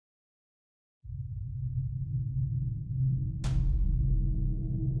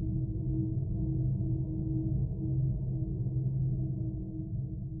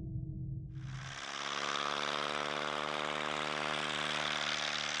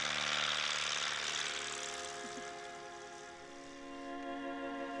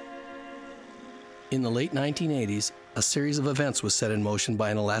In the late 1980s, a series of events was set in motion by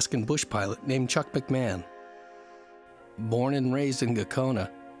an Alaskan bush pilot named Chuck McMahon. Born and raised in Gakona,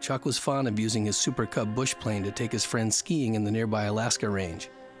 Chuck was fond of using his Super Cub bush plane to take his friends skiing in the nearby Alaska range.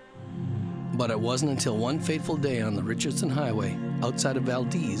 But it wasn't until one fateful day on the Richardson Highway, outside of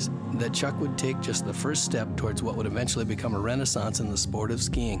Valdez, that Chuck would take just the first step towards what would eventually become a renaissance in the sport of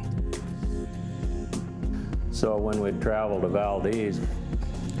skiing. So when we'd travel to Valdez,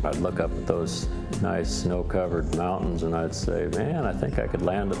 I'd look up at those nice snow-covered mountains and I'd say, man, I think I could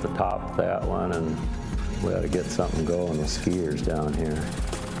land at the top of that one, and we ought to get something going with skiers down here.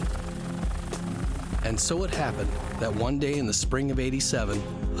 And so it happened that one day in the spring of '87,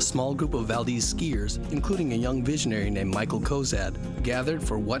 a small group of Valdez skiers, including a young visionary named Michael Kozad, gathered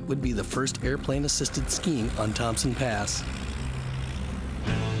for what would be the first airplane-assisted skiing on Thompson Pass.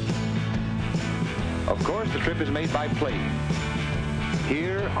 Of course, the trip is made by plane.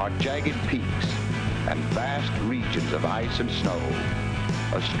 Here are jagged peaks and vast regions of ice and snow.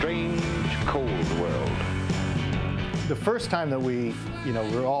 A strange, cold world. The first time that we're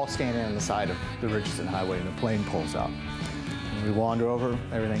all standing on the side of the Richardson Highway and the plane pulls up. And we wander over,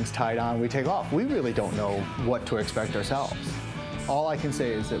 everything's tied on, we take off. We really don't know what to expect ourselves. All I can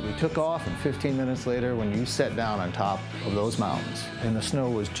say is that we took off, and 15 minutes later, when you sat down on top of those mountains, and the snow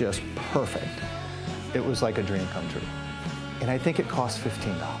was just perfect, it was like a dream come true. And I think it cost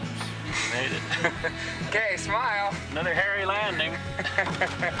 $15. Made it. Okay, smile. Another hairy landing.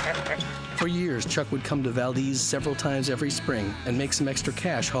 For years, Chuck would come to Valdez several times every spring and make some extra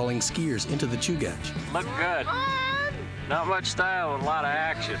cash hauling skiers into the Chugach. Look good. Not much style, a lot of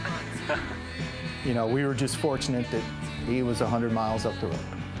action. You know, we were just fortunate that he was 100 miles up the road.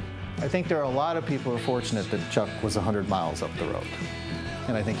 I think there are a lot of people who are fortunate that Chuck was 100 miles up the road.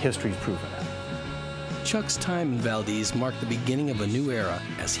 And I think history's proven it. Chuck's time in Valdez marked the beginning of a new era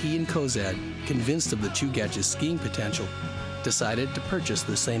as he and Kozad, convinced of the Chugach's skiing potential, decided to purchase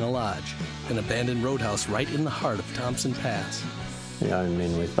the Tsaina Lodge, an abandoned roadhouse right in the heart of Thompson Pass. Yeah, I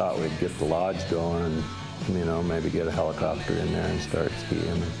mean, we thought we'd get the lodge going and, you know, maybe get a helicopter in there and start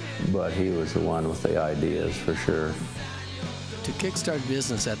skiing. But he was the one with the ideas, for sure. To kickstart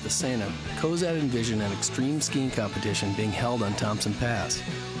business at the Tsaina, Kozad envisioned an extreme skiing competition being held on Thompson Pass.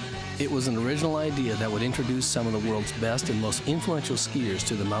 It was an original idea that would introduce some of the world's best and most influential skiers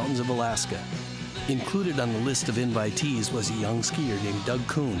to the mountains of Alaska. Included on the list of invitees was a young skier named Doug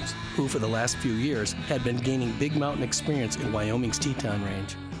Coombs, who for the last few years had been gaining big mountain experience in Wyoming's Teton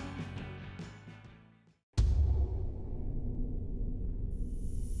Range.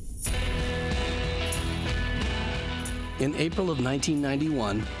 In April of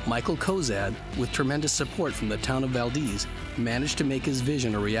 1991, Michael Kozad, with tremendous support from the town of Valdez, managed to make his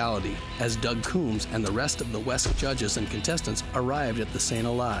vision a reality as Doug Coombs and the rest of the West judges and contestants arrived at the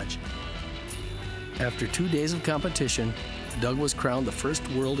Tsaina Lodge. After 2 days of competition, Doug was crowned the first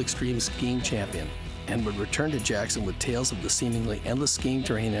World Extreme Skiing Champion and would return to Jackson with tales of the seemingly endless skiing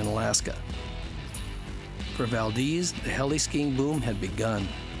terrain in Alaska. For Valdez, the heli-skiing boom had begun.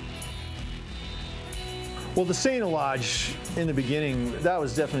 Well, the Tsaina Lodge, in the beginning, that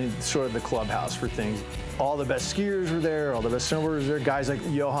was definitely sort of the clubhouse for things. All the best skiers were there, all the best snowboarders were there. Guys like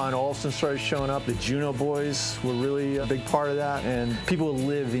Johan Olsen started showing up. The Juno boys were really a big part of that, and people would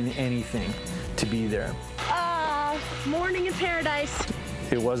live in anything to be there. Morning in paradise.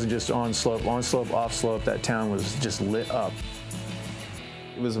 It wasn't just on slope, off slope. That town was just lit up.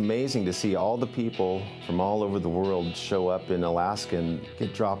 It was amazing to see all the people from all over the world show up in Alaska and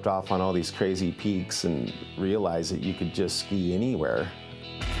get dropped off on all these crazy peaks and realize that you could just ski anywhere.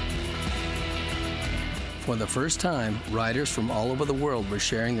 For the first time, riders from all over the world were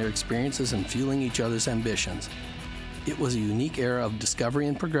sharing their experiences and fueling each other's ambitions. It was a unique era of discovery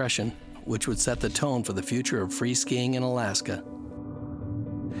and progression, which would set the tone for the future of free skiing in Alaska.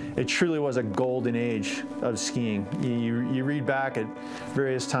 It truly was a golden age of skiing. You read back at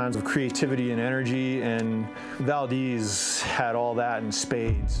various times of creativity and energy, and Valdez had all that in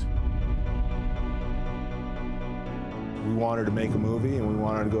spades. We wanted to make a movie, and we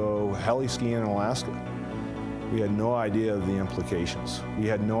wanted to go heli-skiing in Alaska. We had no idea of the implications. We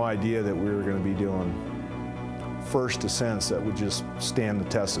had no idea that we were going to be doing first descents that would just stand the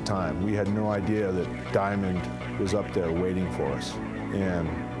test of time. We had no idea that Diamond was up there waiting for us. And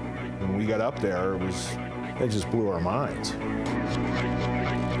when we got up there, it just blew our minds.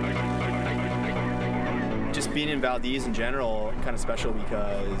 Just being in Valdez in general, kind of special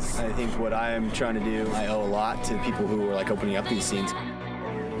because I think what I'm trying to do, I owe a lot to people who were like opening up these scenes.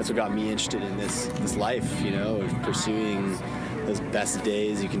 That's what got me interested in this life, you know, of pursuing those best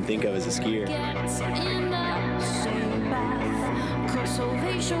days you can think of as a skier.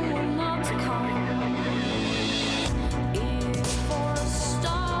 Salvation will not come.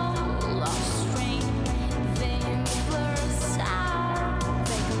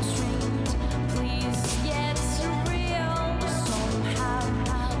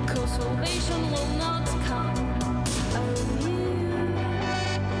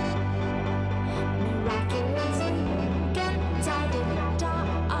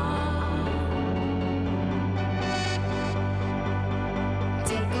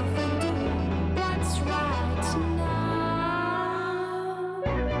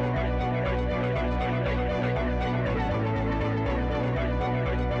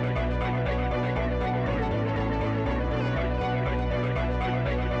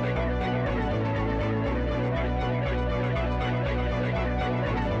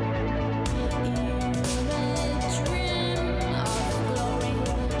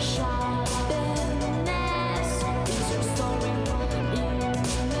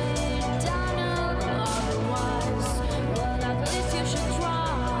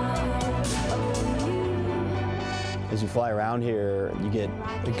 fly around here, you get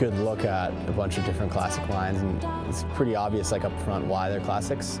a good look at a bunch of different classic lines, and it's pretty obvious, like up front, why they're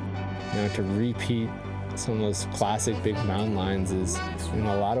classics. You know, to repeat some of those classic big mountain lines is, in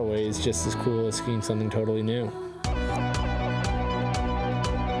a lot of ways, just as cool as skiing something totally new.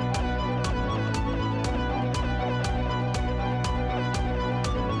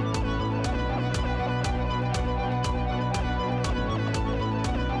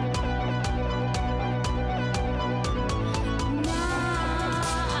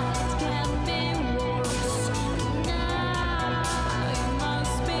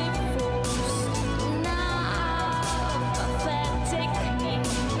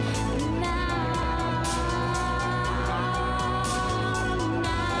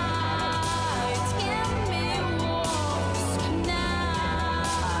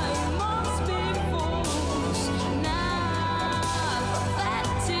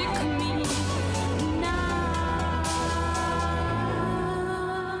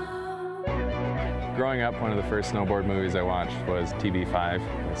 Growing up, one of the first snowboard movies I watched was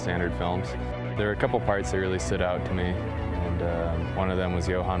TB5 with Standard Films. There were a couple parts that really stood out to me, and one of them was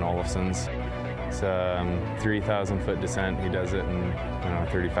Johan Olofsson's. It's a 3,000-foot descent. He does it in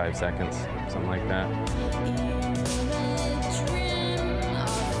 35 seconds, something like that.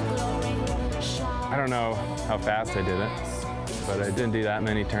 I don't know how fast I did it, but I didn't do that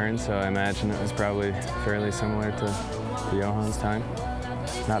many turns, so I imagine it was probably fairly similar to Johan's time.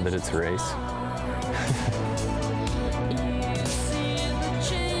 Not that it's a race.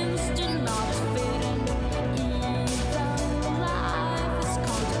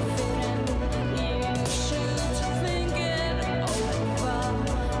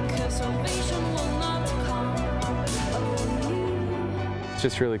 It's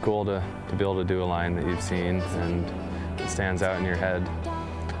just really cool to be able to do a line that you've seen and it stands out in your head.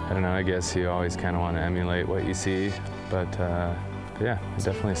 I don't know, I guess you always kind of want to emulate what you see, but yeah, I'd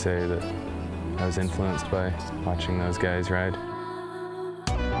definitely say that I was influenced by watching those guys ride.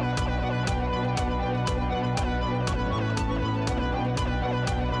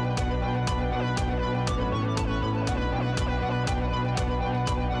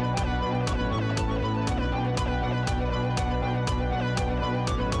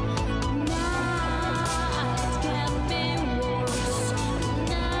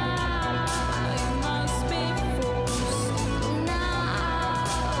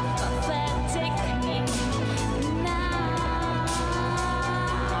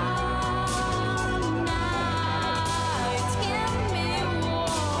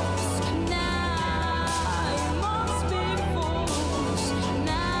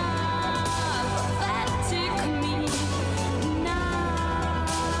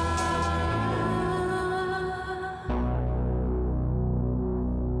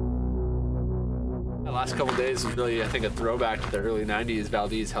 The last couple days was really, I think, a throwback to the early 90s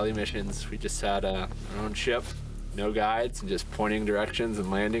Valdez heli missions. We just had our own ship, no guides, and just pointing directions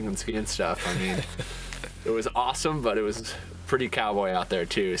and landing and skiing stuff. I mean, it was awesome, but it was pretty cowboy out there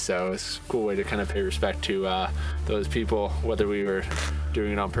too, so it's a cool way to kind of pay respect to those people, whether we were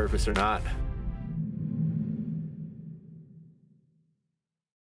doing it on purpose or not.